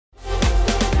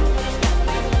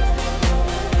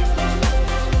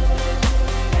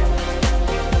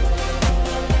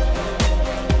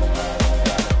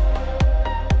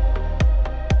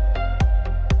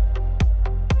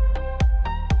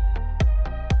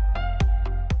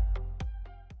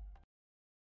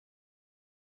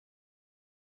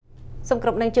สมกร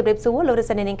บนังจุดเรียบสู้โลดเ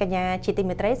สนในกัญญาจิติเ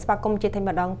มตรัยสปาคมจิตให้ม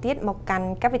าดองเตี้ยมกัน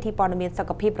กับวิธีปอนเมียนส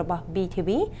กปรกระบบ BTV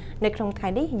ในครั้งไท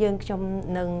ยนี้ยังชม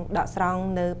หนึ่งดอกสรอง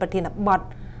ในประเทศบอด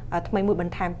ทำไมมือบรร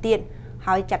ทามเตี้ยห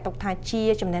ายจัดตกทางเชีย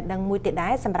จำเนดังมวยเตี้ยได้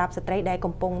สำหรับสตรีได้ก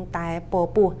ำปงแต่โป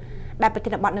ปูได้ประเท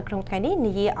ศบอดในครั้งไทยนี้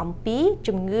นิยมปี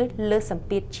จุ่มเงือเลือดสัม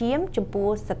ปีเชียมจุ่มปู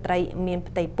สตรีเมียน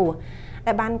ไตปูไ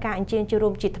ด้บ้านการเชียงจุรว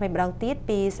มจิตทำไมดองเตี้ย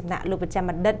ปีสำนักลูกประจำ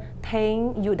มันเดินเทง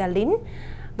ยูดาลิน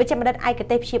วิจารณ์ดัดไอกระเ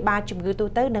ตบชีบาจุ่มกือตัว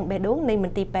เตอร์ดังเบดงในมั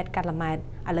นตีแปดการละมา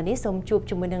อันนี้สมจูบ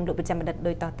จุ่มมือหนึ่งหรือวิจารณ์ดัดโด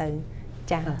ยต่อเติม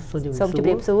จ้าสมจุ่มเ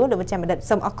รียบสู้หรือวิจารณ์ดัด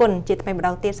สมอกุลจิตไปมาด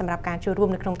องเตี้ยสำหรับการช่วยร่วม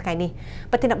ในโครงการนี้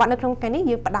ปฏิบัติในโครงการนี้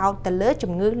ยืมประดาวแต่เลือจุ่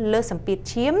มงือเลือสัมปีเ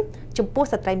ชียมจุ่มปู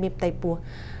สตรีมีไตปัว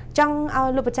จังเอา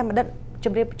หรือวิจารณ์ดัด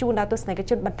จุ่มเรียบจูนดาวตัวสไนกระ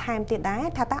จุนบันทายเตี้ยได้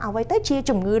ถ้าตั้งเอาไว้เตอร์เชีย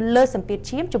จุ่มงือเลือสัมปีเ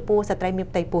ชียมจุ่มปูสตรีมี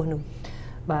ไตปัวหนุ่ม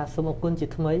บาสมอกุลจิต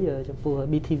ทำไมจุ่มปู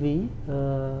BTV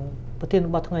ประเทศ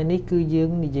บัดทั้งนี้คือยัง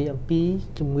นิยมปี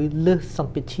จุ่มมือเลือดสัม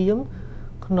ผัสเชี่ยม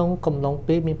ขนมกำลังเ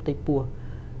ป๊ะมีไตปัว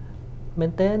แม้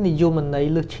แต่นิยมมันใน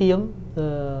เลือดเชี่ยม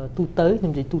ตูเตอร์อย่า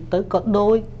งไรตูเตอร์ก็โด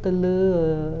ยแต่เลือ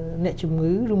ดเนจุ่มมื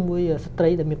อรวมมือสตรี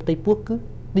แต่มีไตปัวคือ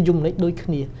นิยมในโดยข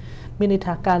ณีมีในท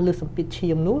างการเลือดสัมผัสเชี่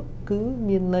ยมนู้คือ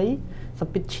มีในสัม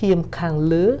ผัสเชี่ยมข้าง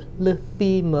เลือดปี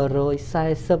เมื่อร้อยไซ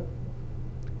ส์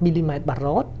มิลลิเมตรบาร์ร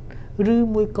อดหรือ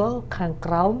มือก็ข้างก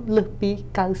ราวเลือดปี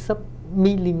90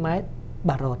มิลลิเมตรบ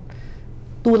าร์รอด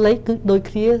ตัวเล็กคือโดยเ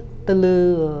คลียร์แต่เลือ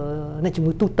ในจ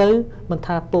มูกตัวเตอร์มันท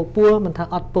าโปปัวมันทา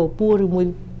อัดโปปัวหรือมือ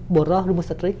บอร์รอหรือมือ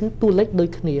สตรีคือตัวเล็กโดย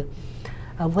เคลียร์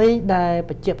เอาไว้ได้ป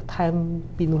ระเจ็บท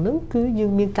ำปีนู้นคือยัง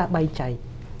มีการใบใจ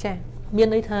มี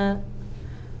ในทาง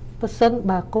เปอร์เซ็นต์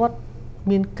บาร์กอด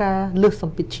มีการเลือกสัม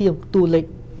ผัสเชี่ยมตัวเล็ก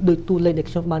โดยตัวเล็กเด็ก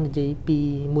ชาวบ้านในปี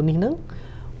มุนนี้นั้น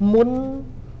มุน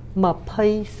มาพา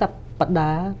ยสัปด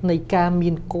าห์ในการมี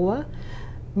นกัว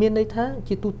มีในท่า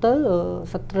จิตุเตอร์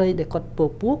สตรีเด็กกดปู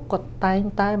ปุ๊กกดตาย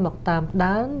ตายหมักตาม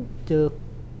ด้านเจอ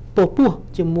ปูปุ๊ก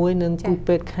จะมวยหนึ่งกูเ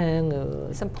ป็ดแข่ง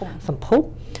สัมภพ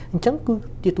จังคือ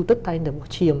จิตุเตอร์ตายเด็ก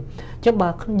เชียมจังบา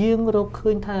ยืงเราเค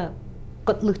ยท่าก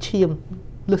ดเลือกเชียม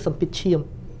เลือกสัมผัสเชียม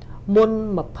มน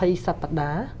มาพายสัปด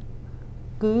าห์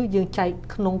คือยังใจ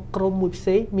ขนมกรมมวยเส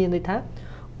มีในท่า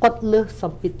กดเลือกสั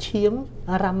มผัสเชียม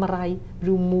รำไรห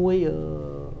รือมวย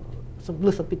เลื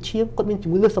อดสัมผัสเชี่ยมก็มีจุด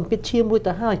เลือดสัมผัสเชี่ยมด้วยแ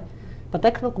ต่ให้ปัจจั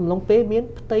ยขนมกลุ่มลงเป๊ะมีน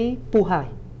ตีปูหาย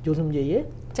อยู่ทำยังไง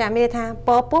จะมีทางป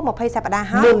อปุ๊บมาพายสัปดาห์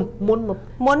ห้ามุน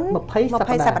มาพาย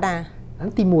สัปดาห์อัน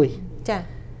ตีมวยจ้ะ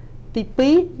ตีปี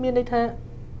มีในทาง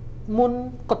มุน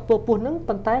กดปูปูนั้น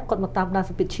ปัจจัยกดมาตามดา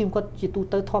สัมผัสเชี่ยมก็จิตู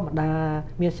เตอร์ทอมดา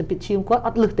มีสัมผัสเชี่ยมก็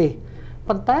อัดเลือดเตะ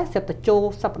ปัจจัยเสพแต่โจ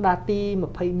สัปดาห์ตีมา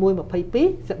พายมวยมาพายปี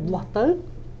เสพวอเตอร์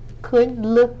เคย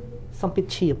เลือดสัมผัส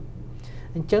เชี่ยม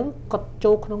จังกดโจ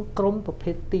ขนมกลมประเภ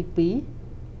ทตีปี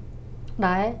ไ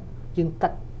ด้ยังตั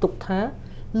ดตุกท้า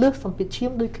เลือกสัมผัสเชี่ย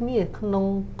มด้วยขึ้นนี่ขนม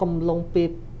กลมลงเป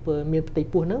เปิดมีตี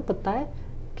ปูนั้นปัจจัย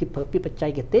คือเปิดปีปัจจัย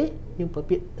เกตยังเปิด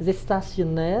ปี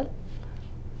gestational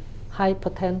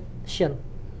hypertension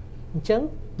จัง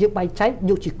ยึดใบใจ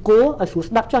ยุจิโก้สูส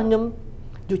ดับจ้างยม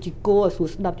ยุจิโก้สู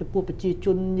สดับจะปูปัจจัยจ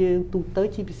นยังตูเตอ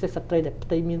ร์ชีพิเศษสตรีเด็ก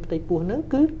ตีมีตีปูนั้น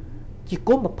คือจิโ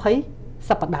ก้มาพาย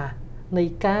สัปดาห์ใน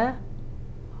การ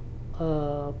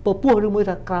ปูปูหรือมือ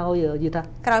ตะกราวอยู่ตา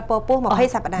กราวปูปูมาพาย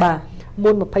สัปดาห์มุ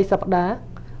นมาพายสัปดาห์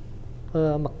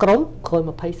มากรมคอยม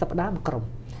าพายสัปดาห์มากรม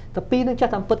แต่ปีนึงจะ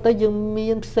ทำเปิดได้ยังมี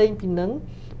เส้นปี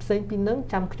นึง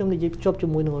จำขยมในยิบจบจ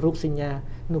มูกหนึ่งรูปสัญญา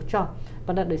หนุชอบ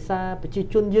ปัญหาโดยซาปัจจุ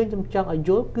บันยืนจำจังอา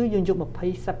ยุคือยืนยุบมาพาย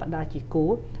สัปดาห์จีกู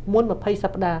มุนมาพายสั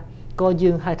ปดาห์ก็ยื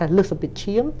นหายทางเลือดสัมผัสเ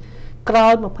ชี่ยมกรา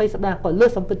วมาพายสัปดาห์ก็เลือ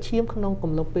ดสัมผัสเชี่ยมขนมกล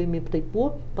มลงไปมีปฏิปัว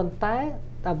ปัญไต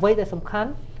แต่ไว้แต่สำคัญ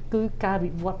คือการวิ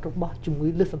วัฒน์ระบบจุ่มมือ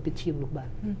เลือดสัมผัสเชี่ยมลูกบ้าน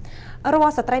ระบบ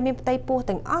สตรีมีไตปู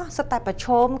ถึงสไตล์ประช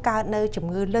มการเนยจุ่ม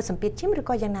มือเลือดสัมผัสเชี่ยมหรือ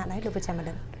ก็ยังนาไหนหรือประจำมาเ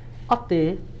ดินเตะ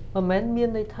แม้เมียน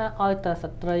ในท่าออยแต่ส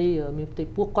ตรีมีไต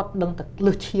ปูก็ดังแต่เ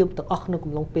ลือดเชี่ยมแต่นึกก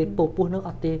ลุ่มลงเปโปปูนึก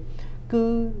เตะคือ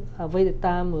ไว้แต่ต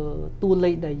ามตัวเล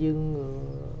ยได้ยัง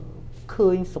เค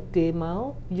ยสกเกม้า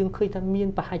ยังเคยทำเมียน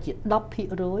ประหารจิตดับพิ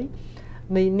ร้อย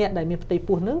ในเนี่ยได้มีไต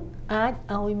ปูนึกอาจ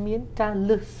เอาเมียนการเ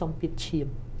ลือดสัมผัสเชี่ยม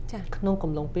ขนมก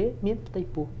ำลังเป๊ะมีไต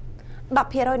ปูดับ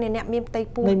เพียร้อยเนี่ยมีไต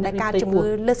ปูในการจุ่มมื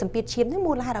อเลือดสัมผัสเชี่ยมนี่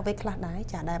มูลค่าเราไว้คลาดได้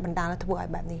จะได้บรรดาและทบ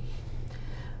แบบนี้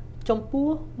จมปู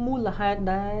มูลค่า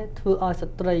ได้เธอเอาส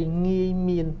ตรีงีเ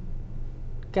มียน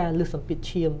การเลือดสัมผัสเ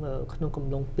ชี่ยมขนมก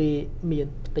ำลังเป๊ะเมียน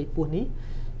ไตปูนี้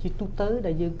จิตตุเตอร์ไ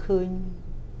ด้ยังเคย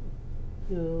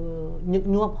ยึก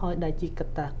ยวบหอยได้จิก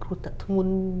ตาครุตทมุน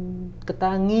กต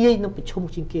างีน้ำไปชม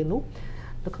จริงเกนุ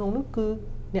แล้วขนมนั้นคือ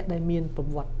เนี่ยได้เมียนประ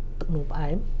วัติตกหนุ่มไอ้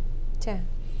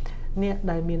เนี่ยไ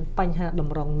ด้มีปัญหาด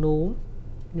ำรองโน้ม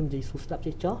นิ่มใจสุดสับใจ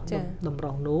จ้อดำร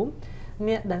องโน้มเ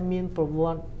นี่ยได้มีประ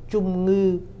วัติจุ่มงือ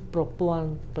ប្រព័ន្ធ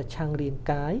ប្រឆាំងរាង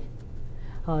កាយ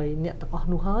ហើយអ្នកទាំងអស់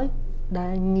នោះហើយដែ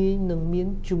លងាយនឹងមាន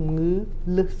ជំងឺ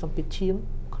លើសសម្ពាធឈាម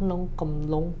ក្នុងកំ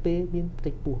ឡុងពេលមានផ្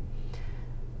ទៃពោះ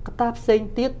កត្តាផ្សេង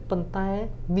ទៀតប៉ុន្តែ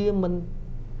វាមិន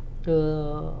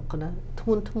គាត់ថាធ្ង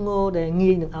ន់ធ្ងរដែល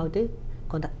ងាយនឹងឲ្យទេ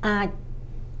គាត់ថាអាច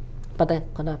ប៉ុន្តែ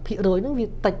គាត់ថាភាគរយហ្នឹងវា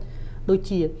តិចដូច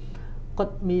ជាគា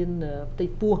ត់មានផ្ទៃ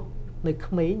ពោះនៅ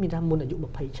ក្មេងមានថាមុនអាយុ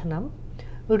20ឆ្នាំ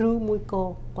ឬមួយក៏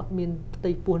គាត់មានផ្ទៃ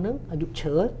ពោះហ្នឹងអាយុច្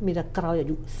រើនមានថាក្រោយអា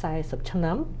យុ40ឆ្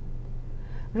នាំ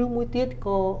ឬមួយទៀត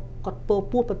ក៏គាត់ពោះ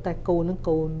ពោះប៉ុន្តែកូនហ្នឹង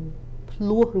កូនភ្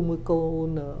លោះឬមួយកូន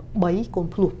3កូន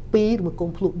ភ្លោះ2ឬមួយកូ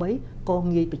នភ្លោះ3ក៏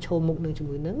ងាយប្រឈមមុខនឹងជំ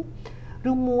ងឺហ្នឹង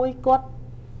ឬមួយគាត់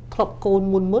ធ្លាប់កូន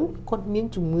មុនគាត់មាន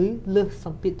ជំងឺលើសស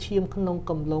ម្ពាធឈាមក្នុង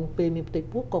កំឡុងពេលមានផ្ទៃ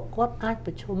ពោះក៏គាត់អាច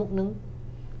ប្រឈមមុខនឹង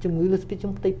ជំងឺលើសសម្ពាធឈា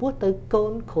មផ្ទៃពោះទៅកូ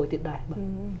នក្រោយទៀតដែរបាទ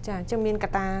ចាអញ្ចឹងមានក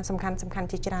ត្តាសំខាន់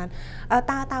ជាច្រើន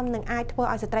តើតាមនឹងអាចធ្វើ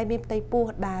ឲ្យស្ត្រីមានផ្ទៃពោះ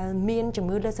ដែលមានជំ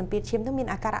ងឺលើសសម្ពាធឈាមទៅមាន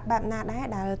អាការៈបែបណាដែរ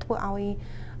ដែលធ្វើឲ្យ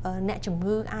អ្នកជំ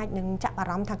ងឺអាចនឹងចាប់អា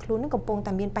រម្មណ៍ថាខ្លួននឹងកំពុង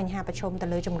តែមានបញ្ហាប្រឈមទៅ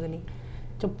លើជំងឺនេះ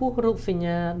ចំពោះរោគសញ្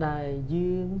ញាដែល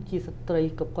យើងជាស្ត្រី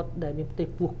ក៏គាត់ដែលមានផ្ទៃ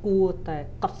ពោះគួរតែ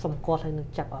កត់សម្គាល់ហើយនឹង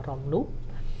ចាប់អារម្មណ៍នោះ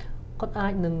គាត់អា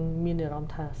ចនឹងមានអារម្ម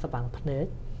ណ៍ថាស្វាំងភ្នែក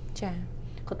ចា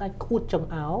គាត់អាចក្អួតចង្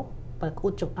អោរបើក្អួ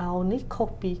តចង្អោរនេះខុស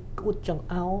ពីក្អួតចង្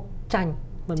អោរចាញ់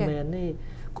មិនមែនទេ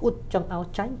ក្អួតចង្អោរ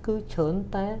ចាញ់គឺច្រើន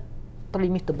តែត្រី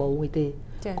មាសដំបូងទេ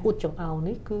ក្អួតចង្អោរ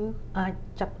នេះគឺអាច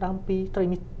ចាប់ដើមពីត្រី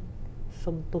មាស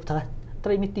សំទោសថាត្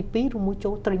រីមាសទី2ឬមួយ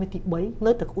ចូលត្រីមាសទី3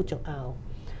នៅតែក្អួតចង្អោរ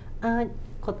អាច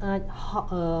គាត់អាច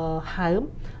ហើម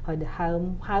ហើយដែល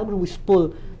ហើមឬមួយស្ពុល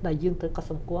ដែលយើងត្រូវកត់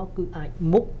សម្គាល់គឺអាច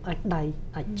មុខអាចដៃ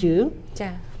អាចជើងចា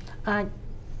អាច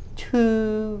ឈឺ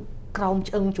ក្រោម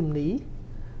ឆ្អឹងជំនី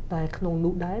តែក្នុង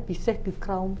នោះដែរពិសេសគឺ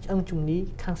ក្រោមឆ្អឹងជំនី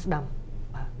ខាងស្ដាំ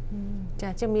បាទចា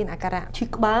ជាមានអាការៈឈឺ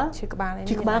ក្បាល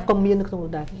ក៏មាននៅក្នុង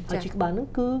នោះដែរហើយឈឺក្បាលហ្នឹង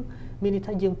គឺមានន័យ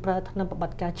ថាយើងប្រើថ្នាំប្របា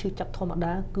ត់ការឈឺចាប់ធម្ម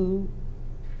តាគឺ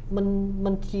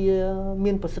មិនជា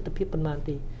មានប្រសិទ្ធភាពប៉ុន្មាន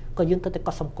ទេក៏យើងត្រូវតែក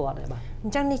ត់សម្គាល់ដែរបាទអ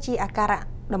ញ្ចឹងនេះជាអាការៈ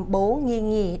ដំបូង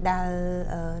ងាយដែល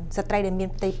ស្ត្រីដែលមាន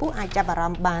ផ្ទៃពោះអាចចាប់អារ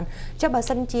ម្មណ៍បានចុះបើ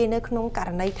សិនជានៅក្នុងករ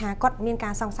ណីថាគាត់មានកា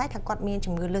រសង្ស័យថាគាត់មាន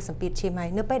ជំងឺលើសសម្ពាធឈាមហើយ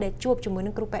នៅពេលដែលជួបជាមួយ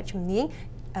នឹងគ្រូពេទ្យជំនាញ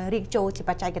រៀបចូលជា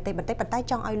បច្ចេកទេសបន្តិចប៉ុន្តែ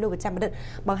ចង់ឲ្យលោកវិជ្ជបណ្ឌិត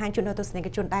បង្ហាញជូនដល់ទស្សនិក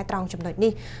ជនដែរត្រង់ចំណុច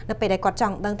នេះនៅពេលដែលគាត់ច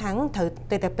ង់ដឹងថាត្រូ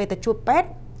វទៅជួបពេទ្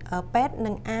យ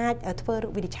នឹងអាចធ្វើរោ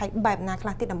គវិនិច្ឆ័យបែបណាខ្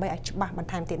លះទៀតដើម្បីឲ្យច្បាស់បន្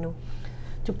ថែមទៀតនោះ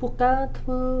ចំពោះការធ្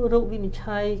វើរោគវិនិច្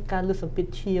ឆ័យការលើសសម្ពាធ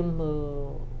ឈាម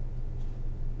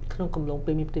ក្នុងកំឡុង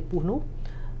ពេលមានផ្ទៃពោះនោះ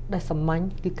ដែលសាមញ្ញ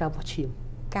គឺការវាស់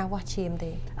ឈាម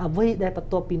ទេអ្វីដែលបន្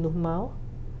ទាប់ពីនោះមក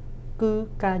គឺ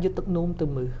ការយកទឹកនោមទៅ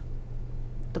មើល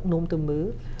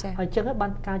ហើយអញ្ចឹងបា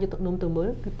នការយកទឹកនោមទៅមើល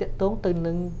គឺតកតងទៅ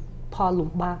នឹងផលលំ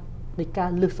បាកនៃការ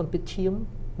លើសសម្ពាធឈាម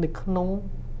នៅក្នុង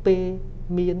ពេល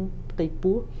មានផ្ទៃ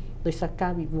ពោះដោយសារកា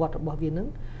រវិវត្តរបស់វានឹង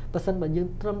បើសិនបើយើង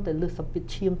ត្រឹមតែលើសសម្ពាធ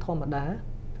ឈាមធម្មតា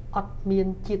អត់មាន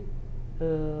ជាតិ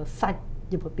សាច់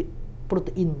យើងពាក្យប្រូ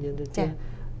តេអ៊ីនយើងទៅចា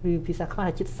វាភាសាខ្មែរ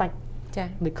ជាតិសាច់ចា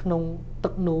នៅក្នុងទឹ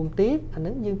កនោមទេអាហ្នឹ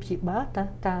ងយើងព្យាបាលតែ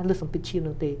ការលើសសម្ពាធឈាម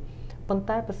នោះទេប៉ុន្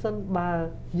តែបើសិនបើ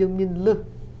យើងមានលើស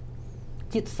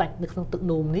ជាតិសាច់នៅក្នុងទឹក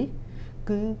នោមនេះ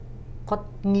គឺគាត់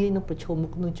ងាយនឹងប្រឈមមុ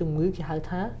ខនឹងជំងឺគេហៅ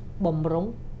ថាបំរុង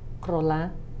ក្រឡា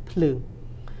ភ្លើង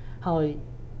ហើយ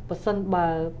បើសិនបើ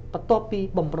បន្ទាប់ពី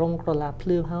បំរុងក្រឡាភ្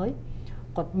លើងហើយ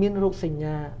គាត់មានរោគសញ្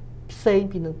ញាផ្សេង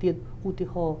ពីនឹងទៀតឧទា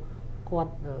ហរណ៍គា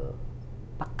ត់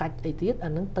បកាច់អីទៀតអា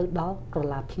នឹងទៅដល់ក្រ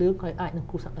ឡាភ្លើងហើយអាចនឹង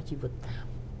គ្រោះថ្នាក់ដល់ជីវិត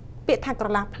ពាក្យថាក្រ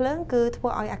ឡាភ្លើងគឺធ្វើ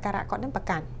ឲ្យអាការៈគាត់នឹងប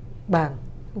កាច់បាទ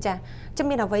ចាចាំ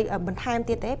មានអ្វីបន្ថែម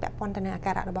ទៀតទេពាក់ព័ន្ធទៅនឹងអា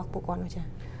ការៈរបស់ពួកគាត់នោះចា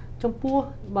ចំពោះ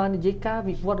បើនិយាយការ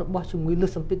វិវត្តរបស់ជំងឺលើស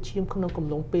សម្ពាធឈាមក្នុងកំ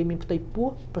ឡុងពេលមានផ្ទៃពោះ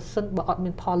ប្រសិនបើអត់មា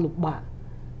នផលលំបាក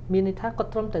មានន័យថាគាត់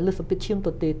ត្រឹមតែលើសសម្ពាធឈាម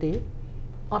ទៅទេ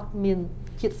អត់មាន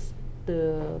ជាតិ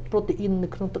ប្រូតេអ៊ីននៅ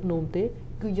ក្នុងទឹកនោមទេ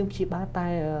គឺយើងព្យាបាលតែ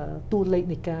តួលេខ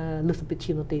នៃការលើសសម្ពាធ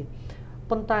ឈាមនោះទេ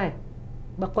ប៉ុន្តែ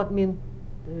បើគាត់មាន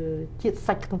ជាតិ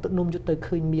សាច់ក្នុងទឹកនោមយកទៅ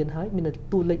ឃើញមានហើយមាន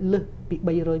តួលេខលើសពី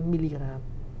300មីលីក្រាម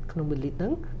ក្នុង1លីត្រហ្នឹ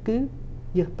ងគឺ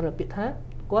យើងប្រើពាក្យថា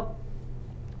គាត់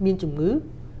មានជំងឺ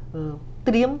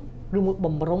ត្រៀមឬមួយ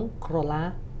បំរុងក្រឡា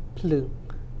ភ្លើង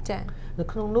ចានៅ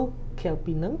ក្នុងនោះក្រៅ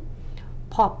ពីហ្នឹង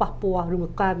ផលប៉ះពាល់ឬមួ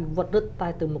យការវិវត្តរឹតតែ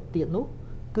ទៅមុខទៀតនោះ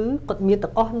គឺគាត់មាន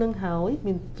ទាំងអស់នឹងហើយ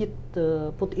មានជាតិ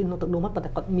ប្រូតេអ៊ីនក្នុងទឹកនោមហើយប៉ុន្តែ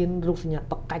គាត់មានរោគសញ្ញា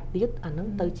បកាច់ទៀតអាហ្នឹង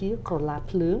ទៅជាក្រឡា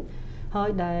ភ្លើងហើយ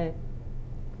ដែល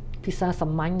ភាសាសា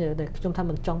មញ្ញដែលខ្ញុំថា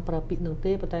មិនចង់ប្រើពាក្យនឹង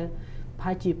ទេប៉ុន្តែប្រ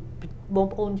ហែលជាបង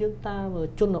ប្អូនយើងតាម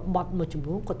ជនបទមួយចំ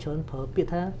នួនគាត់ច្រើនប្រើពាក្យ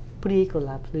ថាព្រាយក្រ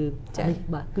ឡាភ្លើងនេះ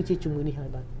បាទគឺជាជំងឺនេះហើយ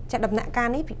បាទចាដំណាក់កាល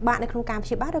នេះពិបាកនៅក្នុងការព្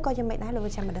យាបាលឬក៏យ៉ាងម៉េចដែរលោក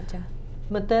វិជ្ជបណ្ឌិតចា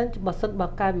មែនតើបើសិនបើ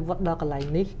ការវិវត្តដល់កន្លែង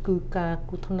នេះគឺការ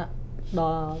គ្រោះថ្នាក់ដ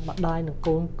ល់ម្ដាយនិង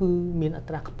កូនគឺមានអ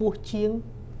ត្រាខ្ពស់ជាង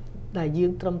ដែលយើ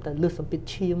ងត្រឹមតែលើសសម្ពាធ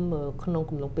ឈាមក្នុង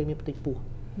កំឡុងពេលមានផ្ទៃពោះ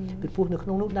ពីពោះនៅក្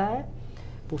នុងនោះដែរ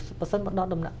បើសិនមកដល់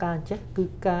ដំណាក់កាលអញ្ចេះគឺ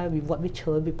ការវិវត្តវាច្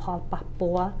រើនវាផលប៉ះ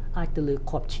ពាល់អាចទៅលើ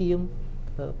គ្រាប់ឈាម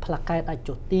ផ្លាកែតអាច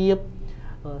ចុះទាប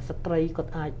ស្ត្រីគា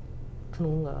ត់អាចក្នុ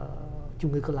ងជំ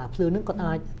ងឺកន្លាភ្លើនឹងគាត់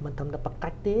អាចមិនត្រឹមតែប្រកា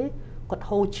ច់ទេគាត់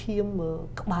ហូរឈាម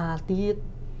ក្បាលទៀត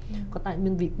គាត់អាចមា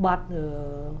នវិបត្តិ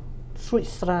ស្រួច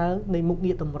ស្រាវនៃមុខ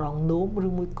ងារតម្រង់នោមឬ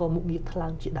មួយក៏មុខងារថ្លើ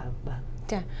មជាដើមបាទ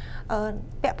ចា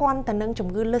ពាក់ព័ន្ធទៅនឹងជំ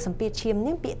ងឺលើសសម្ពាធឈាម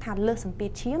នេះពាក្យថាលើសសម្ពាធ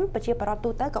ឈាមប្រជាពលរដ្ឋទូ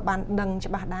ទៅក៏បានដឹង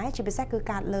ច្បាស់ដែរជាពិសេសគឺ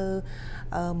កើតលើ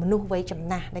មនុស្សវ័យចំ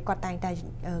ណាស់ដែលគាត់តែងតែ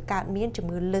កើតមានជំ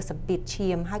ងឺលើសសម្ពាធឈា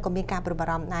មហើយក៏មានការព្រួយបា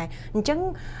រម្ភដែរអញ្ចឹង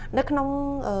នៅក្នុង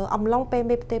អំឡុងពេល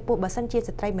មេផ្ទៃពោះបើសិនជា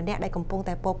ស្ត្រីម្នាក់ដែលកំពុង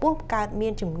តែពោះកើតមា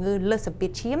នជំងឺលើសសម្ពា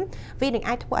ធឈាមវានឹង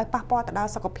អាចធ្វើឲ្យប៉ះពាល់ទៅដ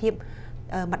ល់សុខភាព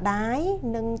ម្ដាយ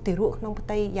និងទារកក្នុងផ្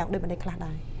ទៃយ៉ាងដូចម្ដេចខ្លះ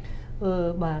ដែរ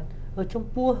បាទចំ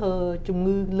ពោះជំ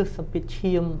ងឺលើសសម្ពាធ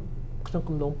ឈាមក្នុង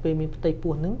កំឡុងពេលមានផ្ទៃ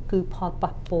ពោះហ្នឹងគឺផល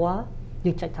ប៉ះពាល់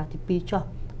យើងចែកថាទី2ចុះ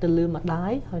ទៅលើម្ដា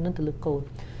យហើយនឹងទៅលើកូន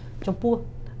ចំពោះ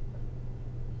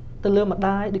ទៅលើម្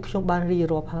ដាយដូចខ្ញុំបានរៀប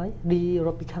រាប់ហើយរៀប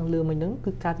រាប់ពីខាងលើមិញហ្នឹង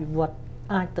គឺការវិវត្ត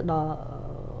អាចទៅដល់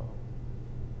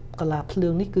កលាភ្លើ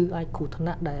ងនេះគឺអាចគ្រោះថ្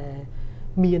នាក់ដែល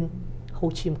មានហូ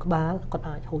រឈាមក្បាលគាត់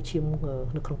អាចហូរឈាម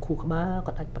នៅក្នុងខួរក្បាល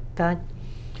គាត់អាចប្រកាច់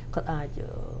គាត់អាច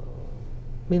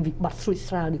មានវិបត្តិស្រួច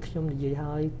ស្រាវដូចខ្ញុំនិយាយ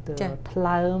ហើយថ្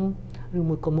លើមឬ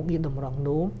មួយក៏មុខងារតម្រង់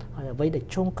នោមហើយអ្វីដែល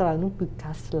ចុងក្រោយនោះគឺ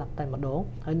ការស្លាប់តែម្ដង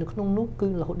ហើយនៅក្នុងនោះគឺ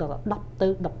រហូតដល់10ទៅ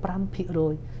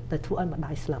 15% ដែលធ្វើឲ្យម្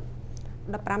ដាយស្លាប់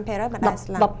 15% ម្ដាយ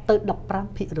ស្លាប់10ទៅ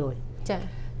 15% ចា៎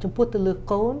ចំពោះទៅលើ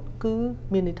កូនគឺ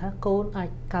មានន័យថាកូនអាច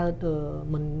កើត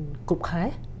មិនគ្រប់ខែ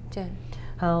ចា៎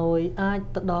ហើយអាច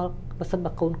ទៅដល់បើសិន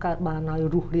បើកូនកើតបានហើយ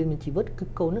រស់រានមានជីវិតគឺ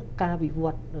កូននឹងការវិវ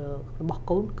ត្តរបស់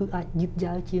កូនគឺអាចយឺត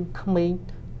យ៉ាវជាងក្មេង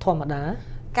ធម្មតា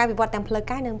ការវិវត្តទាំងផ្លូវ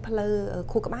កាយនិងផ្លូវ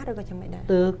ខួរក្បាលឬក៏យ៉ាងម៉េចដែរ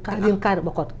ការរាងកាយរប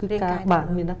ស់គាត់គឺការបាទ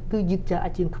មានថាគឺយឺតយ៉ាវអា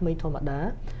ចជាងក្មេងធម្មតា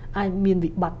អាចមាន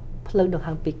វិបត្តិផ្លូវដង្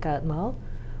ហើមពេលកើតមក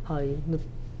ហើយ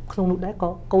ក្នុងនោះដែរក៏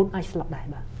កូនអាចស្លាប់ដែរ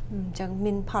បាទអញ្ចឹង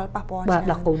មានផលប៉ះពាល់ច្រើន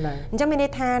ដល់កូនដែរអញ្ចឹងមានន័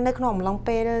យថានៅក្នុងអំឡុង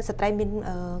ពេលស្ត្រីមាន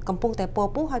កំពុងតែ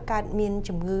ពោះហើយកើតមាន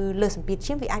ជំងឺលើសសម្ពាធ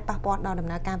ឈាមវាអាចប៉ះពាល់ដល់ដំ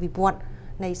ណើរការវិវត្ត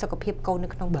នៃសុខភាពកូននៅ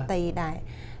ក្នុងផ្ទៃដែរ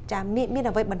ចាមាន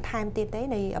អ្វីបន្ថែមទៀតទេ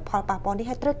នៃផលប៉ះពាល់នេះ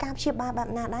ហើយត្រូវការព្យាបាលបែប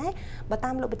ណាដែរបើតា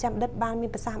មលោកប្រចាំបណ្ឌិតបានមាន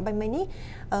ប្រសាសន៍បែបនេះ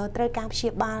ត្រូវការព្យា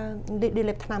បាលលើ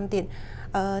លេបថ្នាំទៀត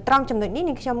ត្រង់ចំណុចនេះ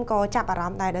ខ្ញុំក៏ចាប់អារ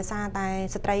ម្មណ៍ដែរដោយសារតែ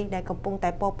ស្ត្រីដែលកំពុងតែ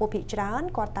ពោះភាគច្រើន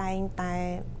គាត់តែងតែ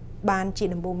បានជា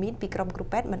ដំបូន្មានពីក្រុមគ្រូ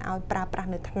ពេទ្យមិនឲ្យប្រើប្រាស់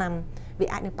នៅថ្នាំវា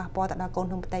អាចនឹងប៉ះពាល់ទៅដល់កូន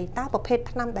ក្នុងផ្ទៃតើប្រភេទ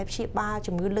ថ្នាំដែលព្យាបាល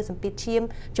ជំងឺលើសសម្ពាធឈាម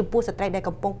ចំពោះស្ត្រីដែល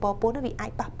កំពុងពោះនោះវាអា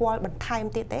ចប៉ះពាល់បន្ថែម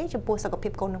ទៀតទេចំពោះសុខភា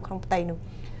ពកូននៅក្នុងផ្ទៃនោះ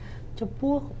ចំ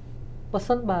ពោះបើ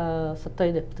សិនបើស្ត្រី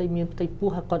ដែលផ្ទៃមានផ្ទៃពោះ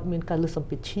ហើយគាត់មានការលើសសម្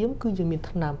ពាធឈាមគឺយើងមាន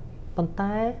ថ្នាំប៉ុន្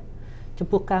តែចំ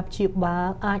ពោះការព្យាបាល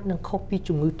អាចនឹងខុសពី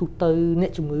ជំងឺទូទៅអ្ន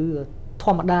កជំងឺធ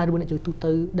ម្មតាឬអ្នកជំងឺទូ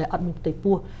ទៅដែលអត់មានផ្ទៃ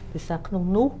ពោះដោយសារក្នុង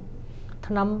នោះ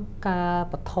ថ្នាំការ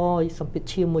បន្ថយសម្ពាធ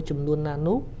ឈាមមួយចំនួនណា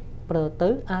នោះប្រើទៅ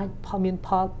អាចមានផ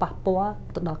លប៉ះពាល់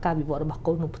ទៅដល់ការវិវត្តរបស់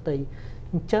កូនក្នុងផ្ទៃ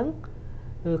អញ្ចឹង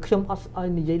ខ្ញុំអត់ឲ្យ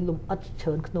និយាយលំអិតច្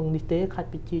រើនក្នុងនេះទេខ្លាច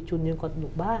ប្រជាជនយើងគាត់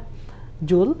លំបាក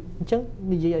យល់អញ្ចឹង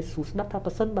និយាយឲ្យស្រួលស្ដាប់ថា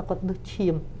ប៉ះសិនបើគាត់លើសឈា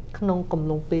មក្នុងកំ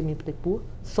ឡុងពេលមានផ្ទៃពោះ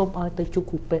សូមឲ្យទៅជួប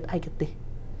គ្រូពេទ្យឯកទេស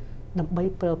ដើម្បី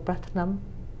ប្រើប្រាស់ថ្នាំ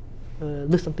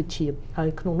លើសសម្ពាធឈាមហើយ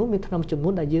ក្នុងនោះមានថ្នាំចំនួ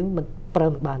នដែលយើងមិនប្រើ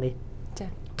មិនបានទេចា៎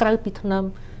ក្រៅពីថ្នាំ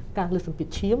ការលើសសម្ពាធ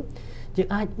ឈាមយើង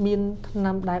អាចមានថ្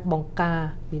នាំដែលបង្ការ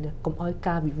មានកុំឲ្យ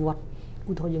ការវិវត្ត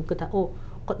ឧទាហរណ៍យើងគិតថាអូ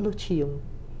គាត់លើសឈា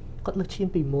ម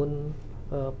ពីមុន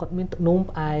គាត់មានទឹកនោម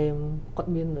ផ្អែមគា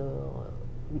ត់មាន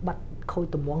វិបត្តិខូច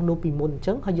ត្មងនោមពីមុនអញ្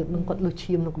ចឹងហើយយើងនឹងគាត់លើស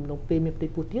ឈាមក្នុងកំឡុងពេលមានផ្ទៃ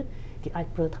ពោះទៀតគេអាច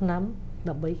ប្រើថ្នាំ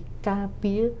ដើម្បីការ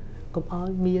ពារកុំឲ្យ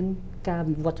មានការ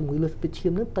វិវត្តជំងឺលើសសម្ពាធឈា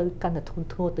មនឹងទៅកាន់តែធ្ងន់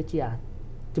ធ្ងរទៅជា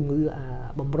ជំងឺ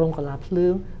បំរុងកលាភ្លើ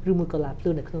ងឬមួយកលាភ្លើ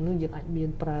ងនៅក្នុងនោះយើងអាចមាន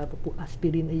ប្រើពពួកអាស្ពី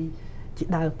រីនអីជា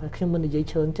ដើមខ្ញុំមិននិយាយ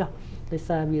ច្រើនចាស់ដោយ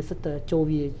សារវាសិតតែចូល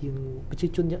វាយើងប្រជា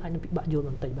ជនយើងអាចនឹងពិបាកយល់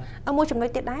បន្តិចបាទមួយចំណុច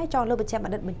ទៀតដែរចង់លើកបញ្ជាក់ប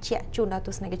ណ្ឌិតបញ្ជាក់ជូនដល់ទ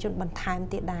ស្សនិកជនបន្ថែម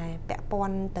ទៀតដែរពាក់ព័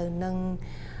ន្ធទៅនឹង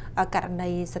ករណី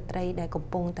ស្ត្រីដែលកំ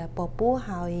ពុងតែពោះ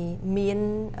ហើយមាន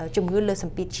ជំងឺលើសស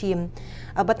ម្ពាធឈាម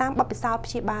បើតាមបទពិសោធន៍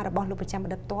ព្យាបាលរបស់លោកប្រចាំប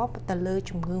ណ្ឌិតតបទៅលើ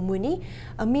ជំងឺមួយនេះ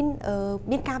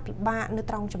មានការពិបាកនៅ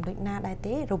ត្រង់ចំណុចណាដែរ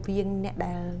ទេរវាងអ្នក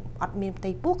ដែលអត់មានផ្ទៃ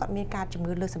ពោះគាត់មានការជំ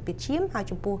ងឺលើសសម្ពាធឈាមហើយ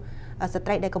ចំពោះស្ត្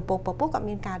រីដែលកំពុងពោះគាត់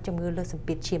មានការជំងឺលើសសម្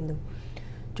ពាធឈាមនោះ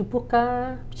ចំពោះការ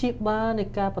ព្យាបាលនៃ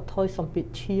ការបន្ថយសម្ពាធ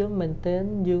ឈាមមែនទែន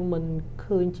យើងមិន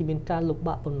ឃើញជាមានការលំ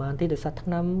បាកប៉ុន្មានទេដោយសារថ្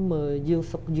នាំយើង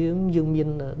សុខយើងមាន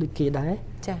ដូចគេដែរ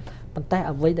ចា៎ប៉ុន្តែ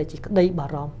អ្វីដែលជាក្តីបា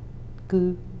រម្ភគឺ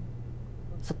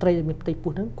ស្ត្រីដែលមានផ្ទៃ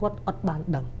ពោះហ្នឹងគាត់អត់បាន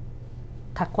ដឹង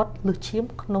ថាគាត់លើសឈាម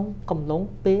ក្នុងកំឡុង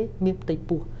ពេលមានផ្ទៃ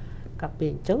ពោះកាលពេល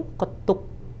អញ្ចឹងគាត់ទុក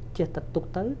ចេះតែទុក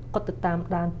ទៅគាត់ទៅតាម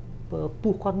ដាន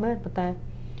ពោះគាត់មែនប៉ុន្តែ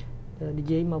និ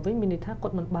យាយមកវិញមានន័យថាគា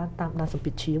ត់មិនបានតាមដានសម្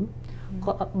ពាធឈាម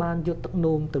គាត់អត់បានយកទឹក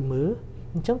នោមទៅមើល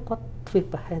អញ្ចឹងគាត់ធ្វេស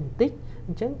ប្រហែសបន្តិចអ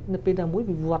ញ្ចឹងនៅពេលណាមួយ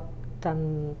វិវត្តកាន់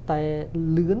តែ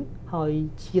លឿនហើយ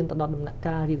ឈានទៅដល់ដំណាក់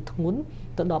កាលរាងធ្ងន់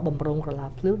ទៅដល់បំរុងក្រឡា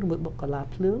ភ្លើងឬមួយបុកក្រឡា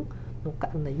ភ្លើងក្នុងក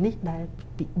រណីនេះដែល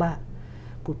ពិបាក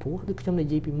ព្រោះដូចខ្ញុំនិ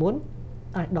យាយពីមុន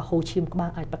អាចដល់ហូរឈាមក្បាល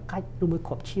អាចប្រកាច់ឬមួយ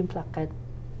គ្រាប់ឈាមផ្លាកែត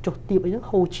ចុះទាបអីហ្នឹង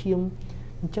ហូរឈាម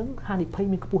អញ្ចឹងហានិភ័យ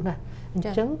មានខ្ពស់ណាស់អញ្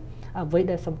ចឹងអ្វី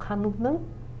ដែលសំខាន់នោះហ្នឹង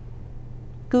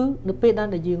គឺនៅពេលដែ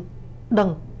លយើងដឹង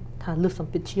ថាលើសស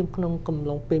ម្ពាធឈាមក្នុងកំ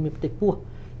ឡុងពេលមានផ្ទៃពោះ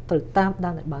ត្រូវតាមដា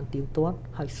នឲ្យបានទៀងទាត់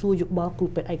ហើយសួរយោបល់គ្រូ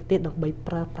ពេទ្យឯកទេសដើម្បី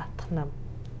ប្រើប្រាស់ថ្នាំ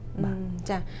បាទ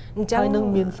ចាអញ្ចឹងហើយនឹង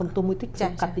មានសំទោសមួយតិចកា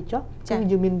ត់តិចចុះគឺ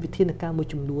យើងមានវិធានការមួយ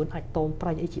ចំនួនអាចតមប្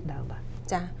រាញ់អីជាដើមបាទ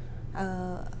ចា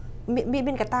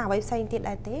មានកត្តាអ្វីផ្សេងទៀត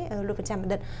ដែរទេលោកប្រចាំប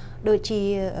ណ្ឌិតដូចជា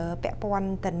ពាក់ព័ន្ធ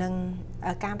ទៅនឹង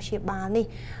ការព្យាបាលនេះ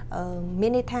មា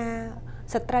នន័យថា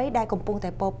ស្ត្រីដែលកំពុងតែ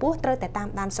ពោពោះត្រូវតែតាម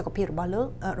ដានសុខភាពរ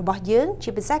បស់យើងជា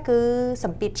ពិសេសគឺស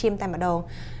ម្ពាធឈាមតែម្ដង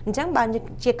អញ្ចឹងបើ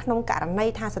ជាក្នុងករណី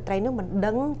ថាស្ត្រីនោះមិន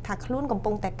ដឹងថាខ្លួនកំ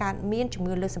ពុងតែកើតមានជំ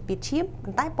ងឺលើសសម្ពាធឈាម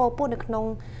ប៉ុន្តែពោពោះនៅក្នុង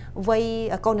វ័យ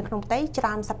កូននៅក្នុងផ្ទៃច្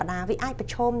រើនសប្តាហ៍វាអាចប្រ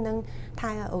ឈមនឹង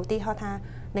ថាឧទាហរណ៍ថា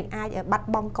នឹងអាចបាត់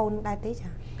បង់កូនដែរទេចា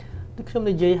ដូចខ្ញុំ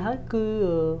និយាយហើយគឺ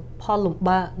ផលលំ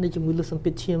បាកនៃជំងឺលើសសម្ពា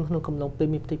ធឈាមក្នុងកំឡុងពេល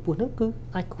មានផ្ទៃពោះនោះគឺ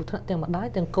អាចគ្រោះថ្នាក់ទាំងម្ដាយ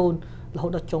ទាំងកូនរហូ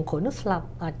តដល់ចុងក្រោយនោះស្លាប់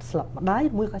អាចស្លាប់ម្ដាយ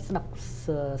មួយក៏ស្លាប់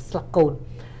កូន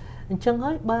អញ្ចឹង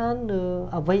ហើយបាន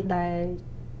អ្វីដែល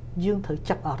យើងត្រូវ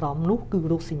ចាប់អារម្មណ៍នោះគឺ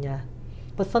រោគសញ្ញា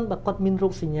បើសិនបើគាត់មានរោ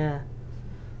គសញ្ញា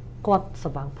គាត់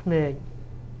ស្វាងភ្នែក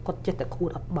គាត់ចេះតែក្អួត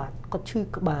អត់បាត់គាត់ឈឺ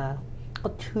ក្បាលគា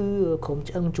ត់ឈឺក្រុម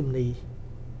ឆ្អឹងជំនី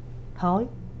ហើយ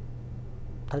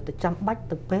ត្រូវតែចាំបាច់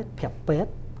ទៅពេទ្យប្រាប់ពេទ្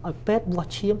យឲ្យពេទ្យវា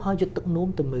ស់ឈាមហើយយកទឹកនោម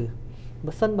ទៅមើល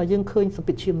បើសិនបើយើងឃើញសម្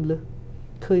ពាធឈាមលើស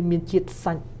ឃើញមានជាតិ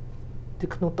សាច់នៅ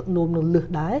ក្នុងទឹកនោមនឹងលើស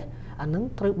ដែរអានឹង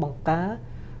ត្រូវបង្ការ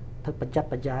ត្រូវប្រចាំ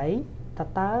ប្រយ៉ែង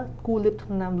តើគួរលាប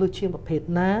ថ្នាំលើឈាមប្រភេទ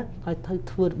ណាហើយត្រូវ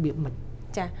ធ្វើរបៀបម៉េច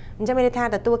ចាអញ្ចឹងមានន័យថា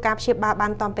ទទួលការព្យាបាលបា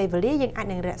នតាំងពេលវេលាយើងអាច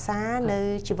នឹងរក្សានៅ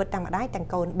ជីវិតទាំងម្ដាយទាំង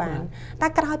កូនបានតែ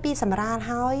ក្រោយពីសម្រាល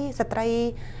ហើយស្ត្រី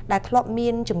ដែលធ្លាប់មា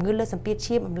នជំងឺលើសសម្ពាធ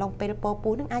ឈាមអំឡុងពេលពោ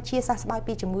ពោះនឹងអាចជាសះស្បើយ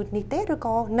ពីជំងឺនេះទេឬ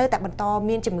ក៏នៅតែបន្ត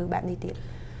មានជំងឺបែបនេះទៀត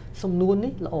សំណួរ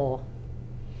នេះល្អ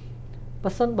បើ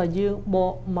សិនបើយើងប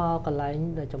កមកកន្លែង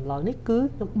ដែលចម្លើយនេះគឺ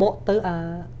ខ្ញុំបកទៅ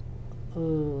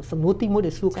សំណួរទី1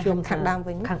ដែលសួរខ្ញុំខាងដើម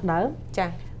វិញខាងដើមចា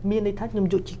មានន័យថាខ្ញុំ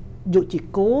យកជា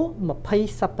គោ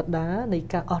20សប្តាហ៍នៃ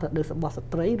ការអស់រដូវរបស់ស្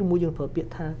ត្រីឬមួយយើងប្រើពាក្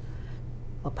យថា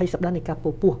20សប្តាហ៍នៃការពោ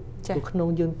ពោះនៅក្នុង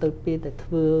យើងទៅពេលតែធ្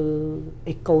វើ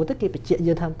អេកូទៅគេបញ្ជាក់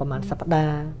យើងថាប្រហែលសប្តា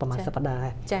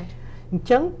ហ៍ចាអញ្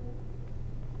ចឹង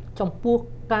ចំពោះ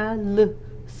ការលើស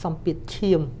សម្ពាធ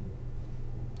ឈាម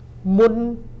មុន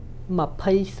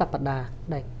20សប្តាហ៍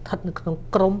ដែលស្ថិតនៅក្នុង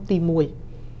ក្រុមទី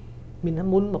1មានថា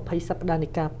មុន20សប្តាហ៍នៃ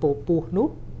ការពោពោះនោះ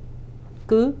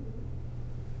គឺ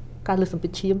ការលើសសម្ពា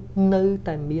ធឈាមនៅ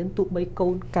តែមានទោះបីកូ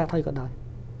នកើតហើយក៏ដោយ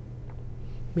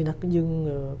មានថាយើង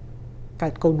កើ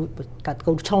ត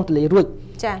កូនឆ្លងទលេរួច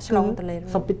ចាឆ្លងទលេរួច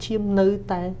សម្ពាធឈាមនៅ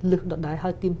តែលើសដដែលហើ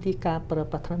យទាមទារការប្រើ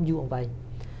ប្រាស់ថ្នាំយូរអង្វែង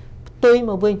ផ្ទុយ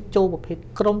មកវិញចូលប្រភេទ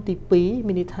ក្រុមទី2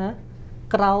មានន័យថា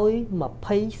ក្រោយ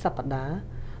20សប្តាហ៍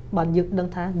បានយើងដឹង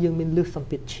ថាយើងមានលើសសម្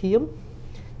ពាធឈាម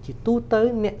ជាទូទៅ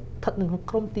អ្នកស្ថិតនៅក្នុង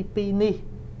ក្រុមទី2នេះ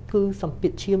គឺសម្ពា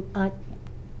ធឈាមអាច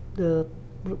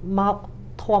មក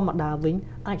ធម្មតាវិញ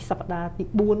អាចសប្តាហ៍ទី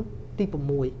4ទី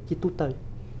6ជាទូទៅ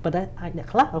ប៉ុន្តែអាចអ្នក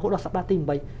ខ្លះរហូតដល់សប្តាហ៍ទី8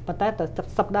ប៉ុន្តែ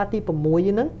សប្តាហ៍ទី6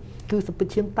ហ្នឹងគឺសម្ពាធ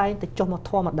ឈាមតែងតែចុះមក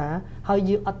ធម្មតាហើយ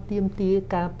យើងអត់ទាមទារ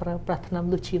ការប្រើប្រាស់ថ្នាំ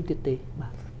លើសឈាមទៀតទេបា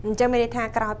ទអញ្ចឹងមានន័យថា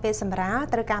ក្រោយពេលសម្រាល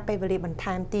ត្រូវការពេលវេលាបន្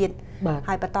ថែមទៀត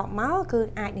ហើយបន្ទាប់មកគឺ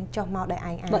អាចនឹងចុះមកដោយ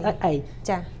ឯង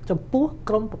ចាចំពោះ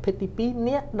ក្រុមប្រភេទទី2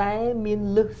អ្នកដែលមាន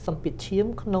លើសសម្ពាធឈាម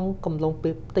ក្នុងកំឡុងពេ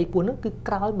លផ្ទៃពោះនោះគឺ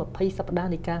ក្រោយ20សប្តា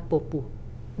ហ៍នៃការពោពោះ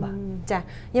ចា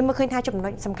យើងមើលឃើញថាចំណុ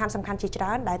ចសំខាន់ជាច្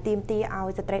រើនដែលទាមទារឲ្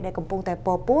យស្ត្រីដែលកំពុងតែ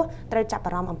ពោពោះត្រូវចាប់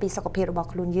អារម្មណ៍អំពីសុខភាពរបស់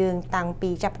ខ្លួនយើងតាំងពី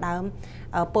ចាប់ដើម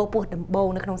ពោពោះដំបូង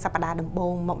នៅក្នុងសប្តាហ៍ដំបូ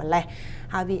ងមកម្លេះ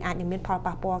ហើយវាអាចនឹងមានផល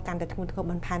ប៉ះពាល់កាន់តែធ្ងន់ធ្ងរ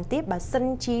បន្ថែមទៀតបើសិន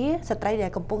ជាស្ត្រីដែ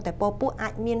លកំពុងតែពោពោះអា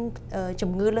ចមាន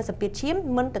ជំងឺលើសសម្ពាធឈាម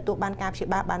មិនទទួលបានការព្យា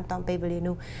បាលបានតាំងពេលវេលា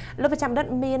នោះលោកប្រចាំដិត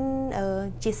មាន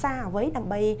ជាសារអ្វីដើ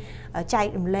ម្បីចែក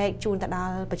រំលែកជូនទៅដ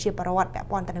ល់ប្រជាពលរដ្ឋពាក់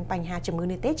ព័ន្ធទៅនឹងបញ្ហាជំងឺ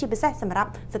នេះទេជាពិសេសសម្រាប់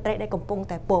ស្ត្រីដែលកំពុង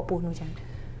តែពោពោះនោះចា៎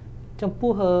ចំ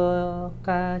ពោះ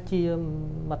ការជា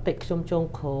មតិខ្ញុំចុង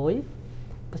ក្រោយ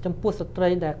ចំពោះស្ត្រី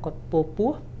ដែលគាត់ពោ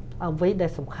ពោះអ្វីដែ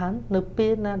លសំខាន់នៅពេ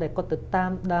លណាដែលគាត់ទៅតា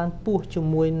មដានពោះជា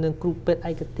មួយនឹងគ្រូពេទ្យ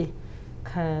ឯកទេស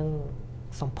ខាង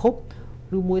សម្ភព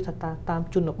ឬមួយថាតាម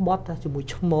ជនបទថាជាមួយ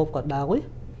ឈ្មោះក៏ដោយ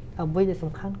អ្វីដែល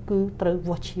សំខាន់គឺត្រូវ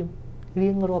វាស់ឈាមរៀ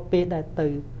ងរាល់ពេលដែលទៅ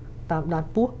តាមដាន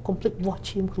ពោះកុំភ្លេចវាស់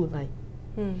ឈាមខ្លួនឯង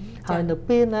ហើយនៅ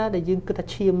ពេលណាដែលយើងគិតថា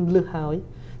ឈាមលើសហើយ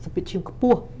សម្ពាធឈាមខ្ព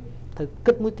ស់ត្រូវ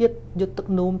គិតមួយទៀតយកទឹក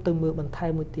នោមទៅមើលបន្ថែ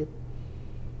មមួយទៀត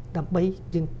ដើម្បី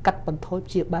យើងកាត់បន្ថយ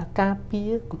ព្យាបាលការពា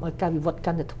រកុំឲ្យការវិវត្ត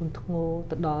កាន់តែធ្ងន់ធ្ងរ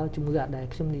ទៅដល់ជំងឺដែល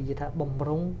ខ្ញុំនិយាយថាបំ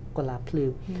រុងកលាភ្លើ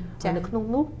ងហើយនៅក្នុង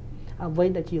នោះអ្វី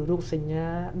ដែលជារោគសញ្ញា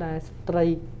ដែលស្ត្រី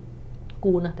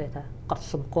គួរណាស់តែថាកត់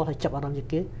សម្គាល់ឲ្យចាប់អារម្មណ៍ជាង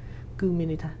គេគឺមាន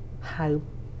ន័យថា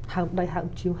ហើមដៃហើម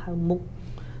ជើងហើមមុខ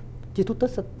ជាទូទៅ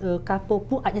ការពោ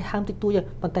ពោះអាចឲ្យហើមតិចតួច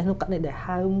ប៉ុន្តែក្នុងករណីដែល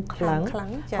ហើមខ្លាំង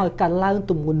ហើយការឡើង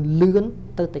ទម្ងន់លឿន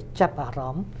ទៅតែចាប់អារ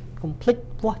ម្មណ៍កុំភ្លេច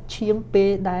វាស់ឈាមពេល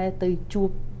ដែលទៅជួប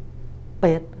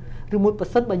ពេទ្យឬមួយប៉ះ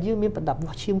សិនបើយើងមានប្រដាប់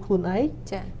វាស់ឈាមខ្លួនឯង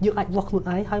យើងអាចវាស់ខ្លួន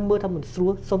ឯងហើយមើលថាមិនស្រួ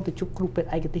លសូមទៅជួបគ្រូពេទ្យ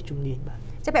ឯកទេសជំនាញបាទ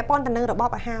ចាពាក់ព័ន្ធទៅនឹងរបប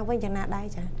អាហារវិញយ៉ាងណាដែរ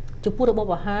ចាចំពោះរបប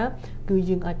អាហារគឺ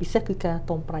យើងអាចពិសេសគឺការ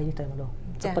តមប្រៃនេះតែម្ដង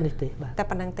តែប៉ុណ្្នេះទេបាទតែ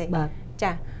ប៉ុណ្្នឹងទេ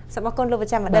ចាសូមអរគុណលោកវិ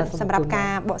ជ្ជបណ្ឌិតសម្រាប់កា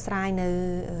របកស្រាយនៅ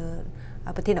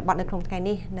ប្រធានបទនៅក្នុងថ្ងៃ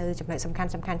នេះនៅចំណុចសំ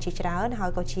ខាន់ជាច្រើនហើ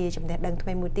យក៏ជាចំណេះដឹងថ្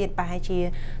មីមួយទៀតប្រហែលជា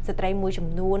ស្ត្រីមួយចំ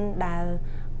នួនដែល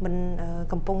មិន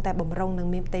កំពុងតែបំរុងនឹង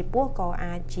មានផ្ទៃពោះក៏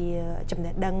អាចជាចំ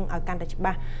ណេះដឹងឲ្យកាន់តែច្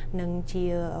បាស់និងជា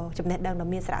ចំណេះដឹងដ៏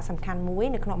មានសារៈសំខាន់មួយ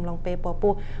នៅក្នុងអំឡុងពេលព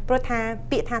ពោះព្រោះថា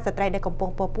ពាក្យថាស្ត្រីដែលកំពុង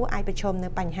ពពោះអាចប្រឈមនៅ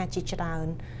បញ្ហាជាច្រើន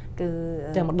គឺ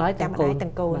ទាំងម្ដាយទាំង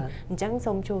កូនអញ្ចឹង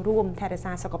សូមចូលរួមថែរក្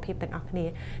សាសុខភាពទាំងអស់គ្នា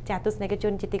ចាទស្សនិកជ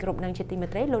នជាទីគោរពនិងជាទីមេ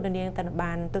ត្រីលោកនាងតើ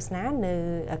បានទស្សនានៅ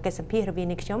កិច្ចសម្ភាសន៍រវាង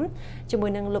នេះខ្ញុំជាមួយ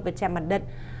នឹងលោកវិជ្ជបណ្ឌិត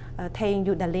ថេង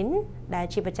យូដាលីនដែល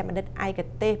ជាវិជ្ជបណ្ឌិតឯក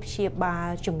ទេសព្យាបាល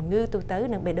ជំងឺទូទៅ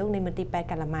និងបេះដូងនៃមន្ទីរពេទ្យ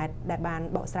កាឡាម៉ែតដែលបាន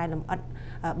បកស្រាយលម្អិត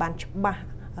បានច្បាស់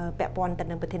ពាក់ព័ន្ធទៅ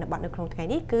នឹងប្រធានបទនៅក្នុងថ្ងៃ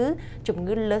នេះគឺជំ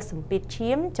ងឺលើសសម្ពាធ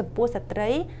ឈាមចំពោះស្ត្រី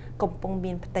កំពុង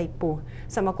មានផ្ទៃពោះ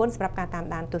សូមអរគុណសម្រាប់ការតាម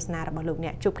ដានទស្សនារបស់លោកអ្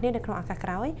នកជួបគ្នានៅក្នុងឱកាសក្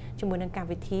រោយជាមួយនឹងកម្ម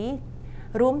វិធី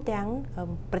រួមទាំង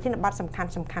ប្រធានបទសំខា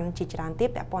ន់ជាច្រើនទៀត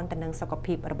ពាក់ព័ន្ធទៅនឹងសុខ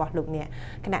ភាពរបស់លោកអ្នក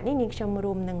គណៈនេះនាងខ្ញុំ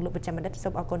រួមនឹងលោកវិជ្ជបណ្ឌិតសូ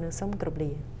មអរគុណនិងសូមគោរព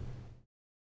លា